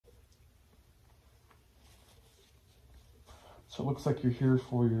So it looks like you're here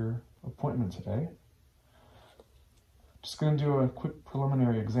for your appointment today. Just gonna do a quick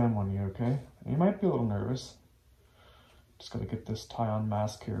preliminary exam on you, okay? You might be a little nervous. Just gotta get this tie-on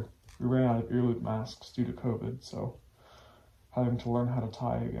mask here. We ran out of ear loop masks due to COVID, so having to learn how to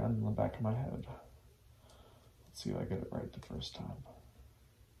tie again in the back of my head. Let's see if I get it right the first time.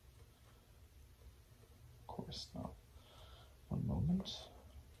 Of course not. One moment.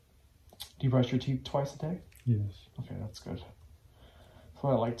 Do you brush your teeth twice a day? Yes. Okay, that's good. That's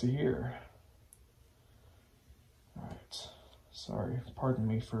what I like to hear. All right. Sorry, pardon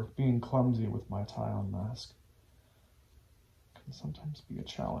me for being clumsy with my tie-on mask. It can sometimes be a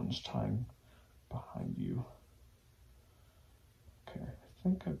challenge tying behind you. Okay, I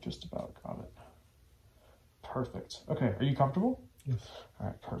think I've just about got it. Perfect. Okay, are you comfortable? Yes. All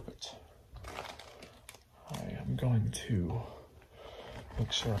right, perfect. I am going to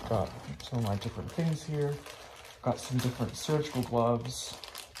make sure I've got some of my different things here. Got some different surgical gloves.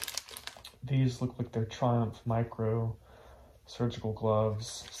 These look like they're Triumph Micro surgical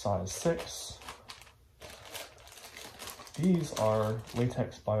gloves, size 6. These are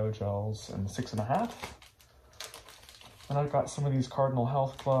latex biogels in 6.5. And I've got some of these Cardinal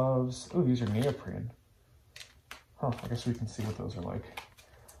Health gloves. Oh, these are neoprene. Huh, I guess we can see what those are like.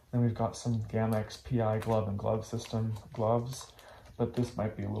 Then we've got some Gamex PI glove and glove system gloves, but this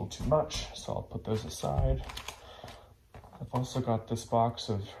might be a little too much, so I'll put those aside. I've also got this box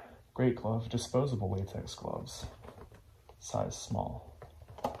of Great Glove disposable latex gloves, size small.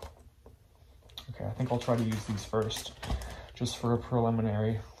 Okay, I think I'll try to use these first, just for a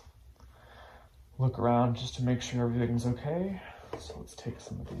preliminary look around, just to make sure everything's okay. So let's take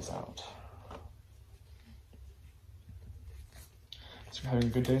some of these out. So you're having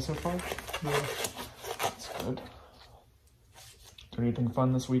a good day so far? Yeah. That's good. Is there anything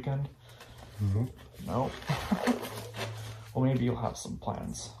fun this weekend? Mm-hmm. No? Well, maybe you'll have some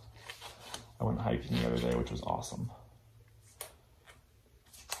plans. I went hiking the other day, which was awesome.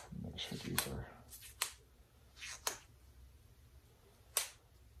 Make sure these are...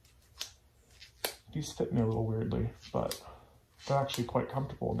 These fit me a little weirdly, but they're actually quite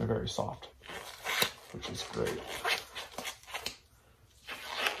comfortable and they're very soft, which is great.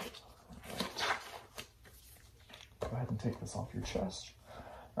 Go ahead and take this off your chest.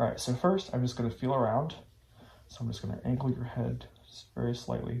 All right, so first I'm just gonna feel around. So I'm just gonna angle your head just very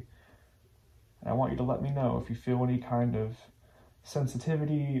slightly. And I want you to let me know if you feel any kind of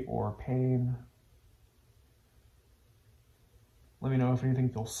sensitivity or pain. Let me know if anything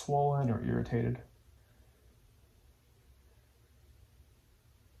feels swollen or irritated.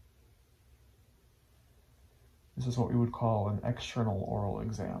 This is what we would call an external oral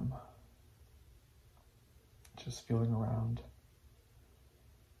exam. Just feeling around.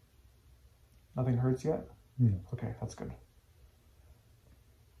 Nothing hurts yet? No. Okay, that's good.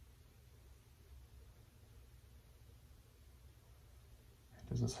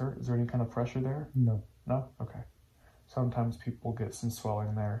 Does this hurt? Is there any kind of pressure there? No. No? Okay. Sometimes people get some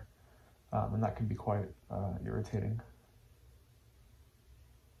swelling there, and that can be quite irritating.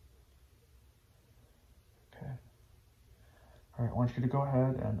 Okay. All right, I want you to go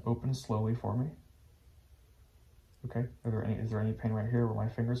ahead and open slowly for me. Okay. Is there any pain right here where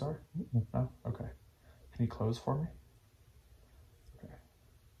my fingers are? Mm-mm. No? Okay. Can you close for me? Okay.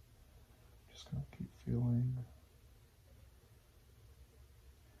 Just gonna keep feeling.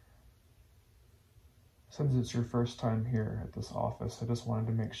 Since it's your first time here at this office, I just wanted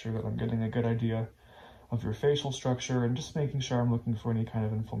to make sure that I'm getting a good idea of your facial structure and just making sure I'm looking for any kind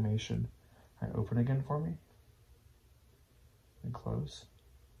of inflammation. All right, open again for me. And close.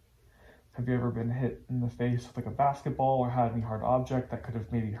 Have you ever been hit in the face with like a basketball or had any hard object that could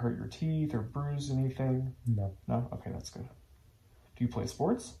have maybe hurt your teeth or bruised anything? No. No? Okay, that's good. Do you play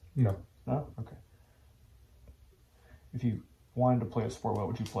sports? No. No? Okay. If you wanted to play a sport, what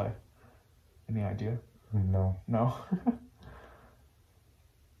would you play? Any idea? No. No?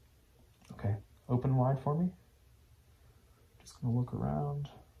 Okay, open wide for me. Just gonna look around.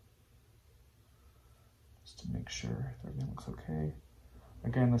 Just to make sure if everything looks okay.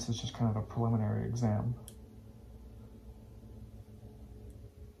 Again, this is just kind of a preliminary exam.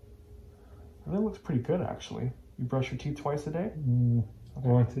 Everything looks pretty good, actually. You brush your teeth twice a day? Okay.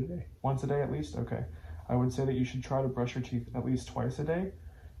 Once a day. Once a day at least? Okay. I would say that you should try to brush your teeth at least twice a day.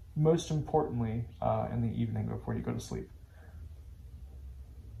 Most importantly, in the evening before you go to sleep.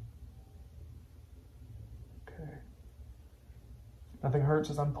 Okay. Nothing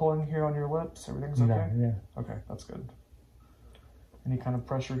hurts as I'm pulling here on your lips? Everything's okay? No, yeah. Okay, that's good. Any kind of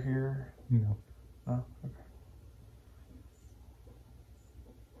pressure here? No. No? Okay.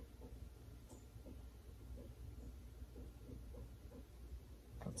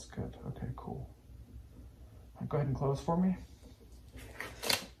 go ahead and close for me.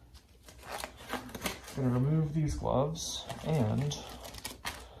 I'm gonna remove these gloves and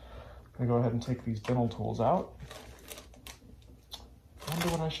I'm gonna go ahead and take these dental tools out. I wonder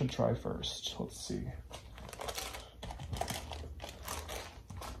what I should try first. Let's see.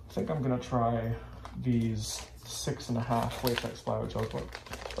 I think I'm gonna try these 6.5 latex biogel gloves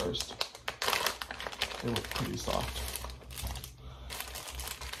first. They look pretty soft.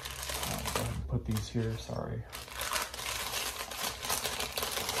 I'll go ahead and put these here, sorry.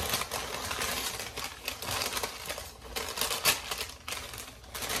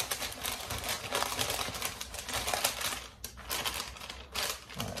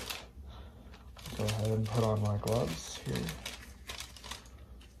 Go ahead and put on my gloves here.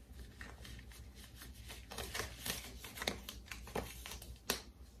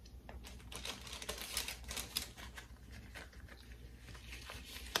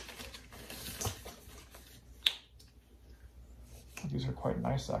 These are quite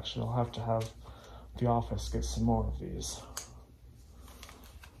nice, actually. I'll have to have the office get some more of these.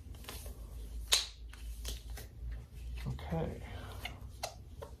 Okay.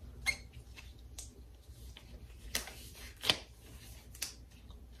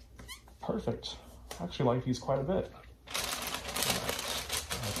 Perfect. I actually like these quite a bit. Right.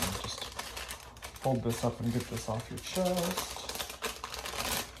 Just fold this up and get this off your chest.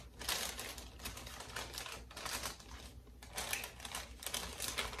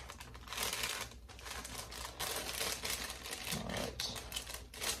 All right.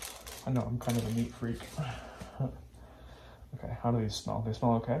 I know I'm kind of a neat freak. Okay, how do these smell? They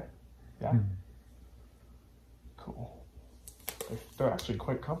smell okay? Yeah? Mm. Cool. They're actually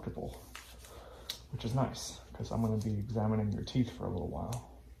quite comfortable, which is nice, because I'm going to be examining your teeth for a little while.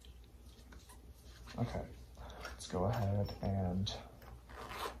 Okay, let's go ahead and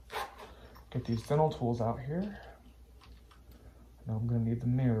get these dental tools out here. Now I'm going to need the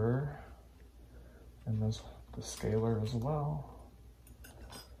mirror and the scaler as well.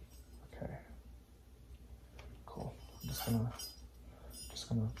 Okay, cool. I'm just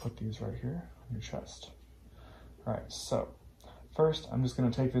gonna put these right here on your chest. All right, so first, I'm just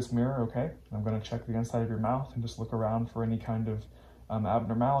going to take this mirror, okay? I'm going to check the inside of your mouth and just look around for any kind of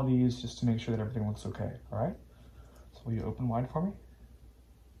abnormalities just to make sure that everything looks okay, all right? So will you open wide for me?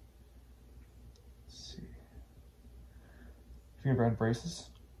 Let's see. Have you ever had braces?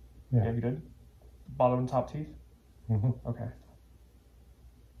 Yeah. Yeah, you did? Bottom and top teeth? Mm-hmm. Okay.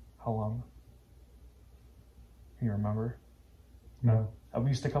 How long? Can you remember? No. At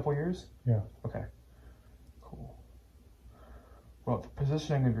least a couple years? Yeah. Okay. Cool. Well, the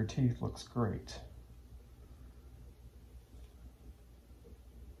positioning of your teeth looks great.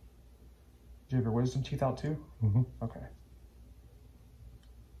 Did you have your wisdom teeth out too? Mm-hmm. Okay.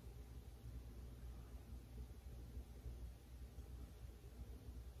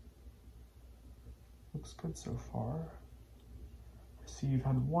 Looks good so far. I see you've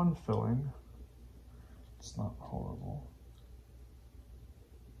had one filling. It's not horrible.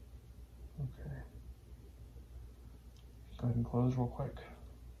 Okay. Go ahead and close real quick.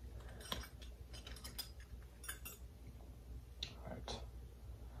 All right.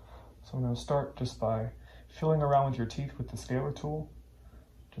 So I'm going to start just by feeling around with your teeth with the scaler tool,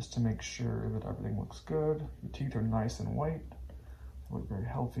 just to make sure that everything looks good. Your teeth are nice and white. They look very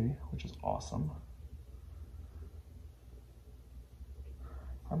healthy, which is awesome.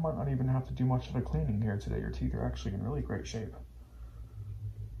 I might not even have to do much of a cleaning here today. Your teeth are actually in really great shape.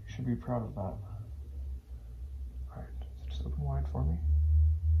 You should be proud of that. All right, so just open wide for me.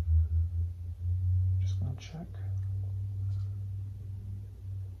 Just gonna check.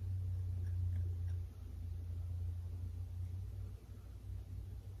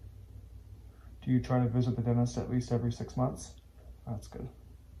 Do you try to visit the dentist at least every 6 months? That's good.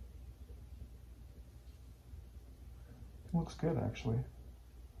 It looks good, actually.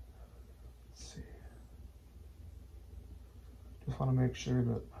 Let's see. Just want to make sure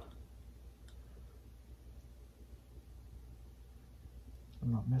that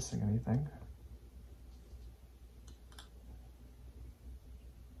I'm not missing anything.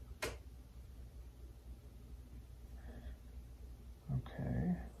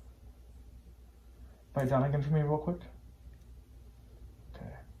 Okay. Bite down again for me real quick.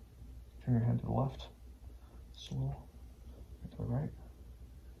 Okay. Turn your head to the left. Just a little. To the right.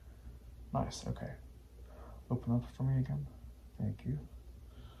 Nice, okay. Open up for me again. Thank you.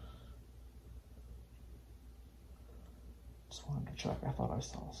 Just wanted to check. I thought I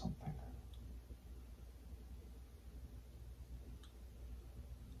saw something.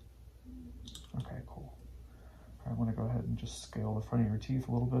 Okay, cool. I want to go ahead and just scale the front of your teeth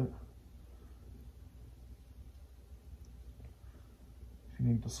a little bit.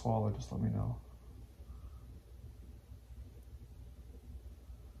 need to swallow, just let me know.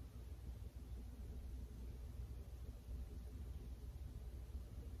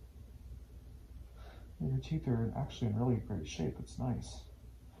 Your teeth are actually in really great shape. It's nice.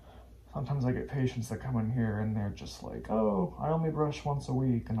 Sometimes I get patients that come in here and they're just like, oh, I only brush once a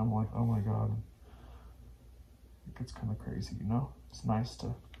week. And I'm like, oh my God. It gets kind of crazy, you know? It's nice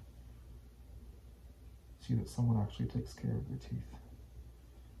to see that someone actually takes care of their teeth.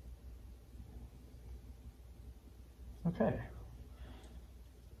 Okay.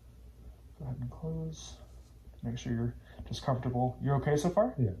 Go ahead and close. Make sure you're just comfortable. You're okay so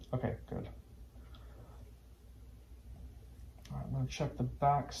far? Yeah. Okay, good. All right, I'm going to check the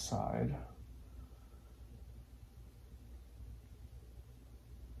back side.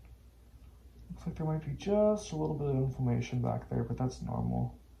 Looks like there might be just a little bit of inflammation back there, but that's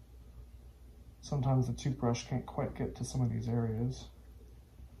normal. Sometimes the toothbrush can't quite get to some of these areas.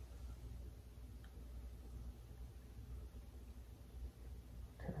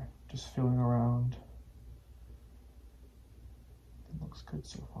 Okay, just feeling around. It looks good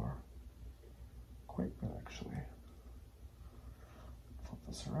so far. Quite good, actually. Flip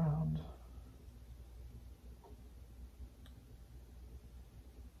this around.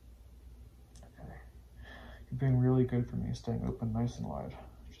 Okay. You're being really good for me, staying open nice and wide,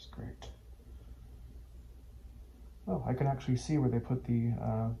 which is great. Oh, I can actually see where they put the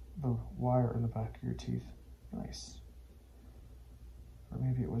wire in the back of your teeth. Nice. Or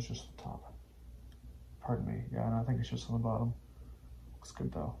maybe it was just the top. Pardon me. Yeah, no, I think it's just on the bottom. Looks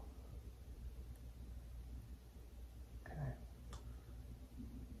good though. Okay.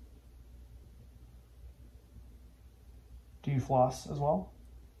 Do you floss as well?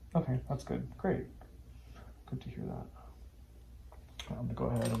 Okay, that's good. Great. Good to hear that. I'm gonna go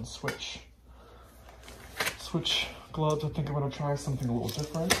ahead and switch gloves. I think I'm gonna try something a little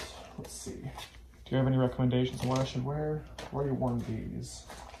different. Let's see. Do you have any recommendations on what I should wear? I've already worn these.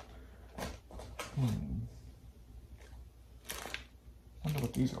 I wonder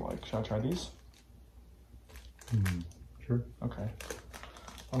what these are like. Should I try these? Sure. Okay.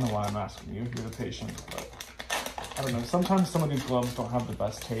 I don't know why I'm asking you. You're the patient, but I don't know. Sometimes some of these gloves don't have the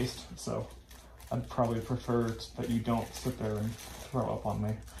best taste, so I'd probably prefer that you don't sit there and throw up on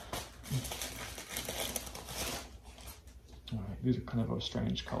me. All right, these are kind of a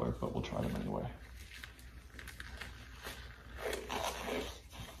strange color, but we'll try them anyway.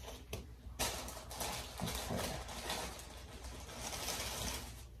 Okay.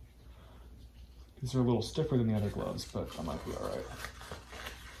 These are a little stiffer than the other gloves, but that might be all right.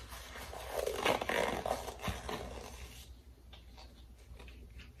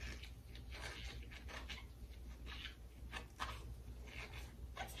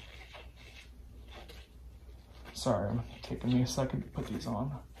 Sorry, it's taking me a second to put these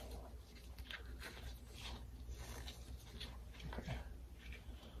on. Okay.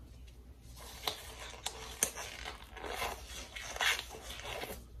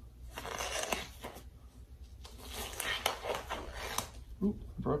 Oop,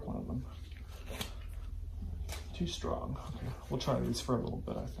 broke one of them. Too strong. Okay, we'll try these for a little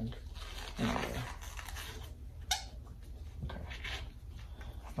bit, I think. Anyway. Okay.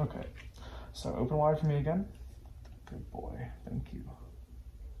 Okay, so open wide for me again. Good boy, thank you.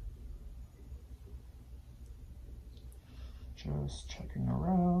 Just checking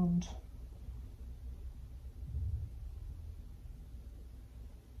around.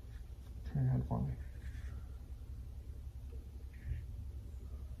 Turn your head for me.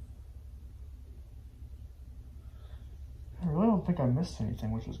 I really don't think I missed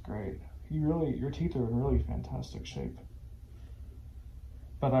anything, which is great. Your teeth are in really fantastic shape.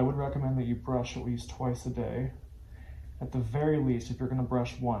 But I would recommend that you brush at least twice a day. At the very least, if you're gonna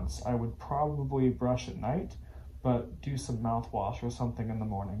brush once, I would probably brush at night, but do some mouthwash or something in the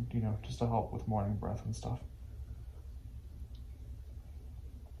morning, you know, just to help with morning breath and stuff.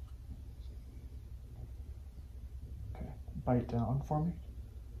 Okay, bite down for me.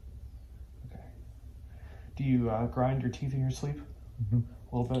 Okay. Do you grind your teeth in your sleep?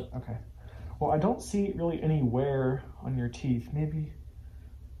 A little bit? Okay. Well, I don't see really any wear on your teeth. Maybe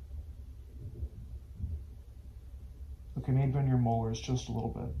okay, maybe on your molars just a little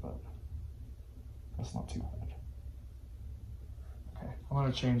bit, but that's not too bad. Okay, I'm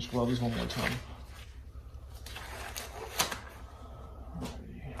gonna change gloves one more time.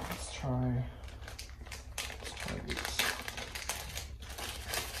 Alrighty, let's try these.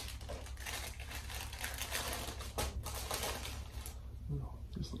 Ooh,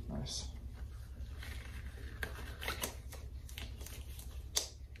 these look nice.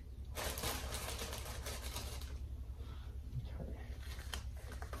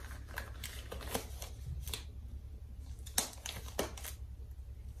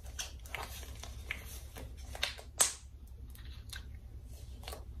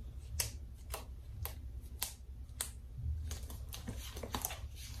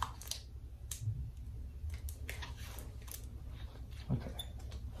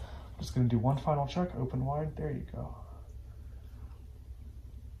 just gonna do one final check, open wide, there you go.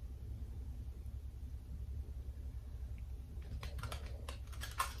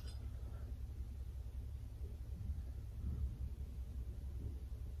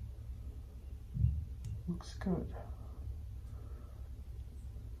 Looks good.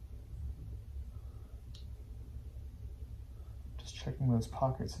 Just checking those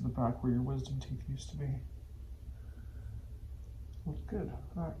pockets at the back where your wisdom teeth used to be. Looks good.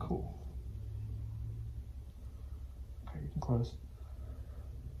 All right, cool. Okay, you can close.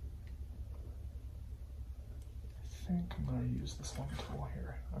 I think I'm gonna use this one tool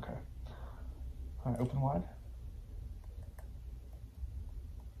here. Okay. All right, open wide.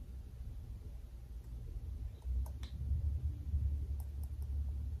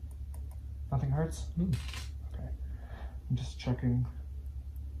 Nothing hurts? Okay. I'm just checking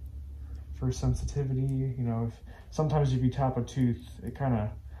for sensitivity. You know, if sometimes if you tap a tooth, it kind of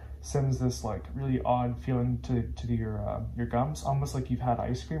sends this like really odd feeling to your gums, almost like you've had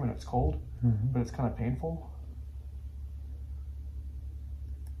ice cream and it's cold, but it's kind of painful.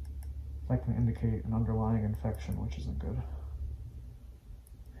 That can indicate an underlying infection, which isn't good.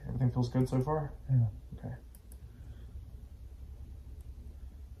 Everything feels good so far? Yeah. Okay.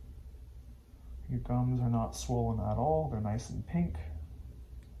 Your gums are not swollen at all. They're nice and pink.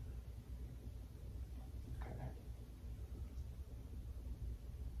 Okay.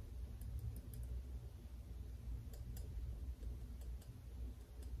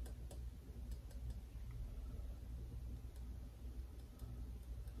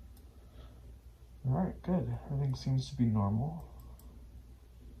 All right, good. Everything seems to be normal.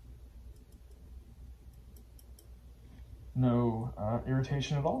 No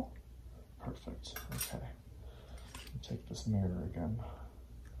irritation at all? Perfect. Okay. Take this mirror again.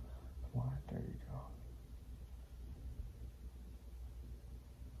 Come on, there you go.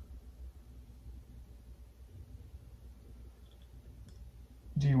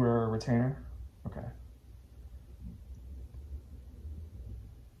 Do you wear a retainer? Okay.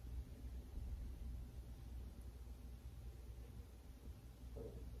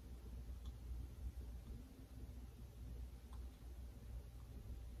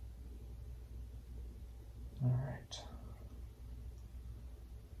 All right.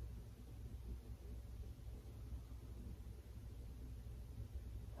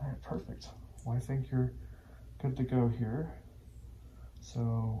 All right, perfect. Well, I think you're good to go here.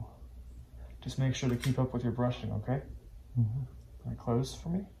 So just make sure to keep up with your brushing, okay? All right, close for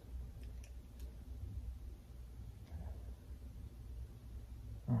me.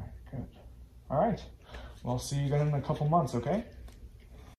 All right, good. All right. Well, I'll see you again in a couple months, okay?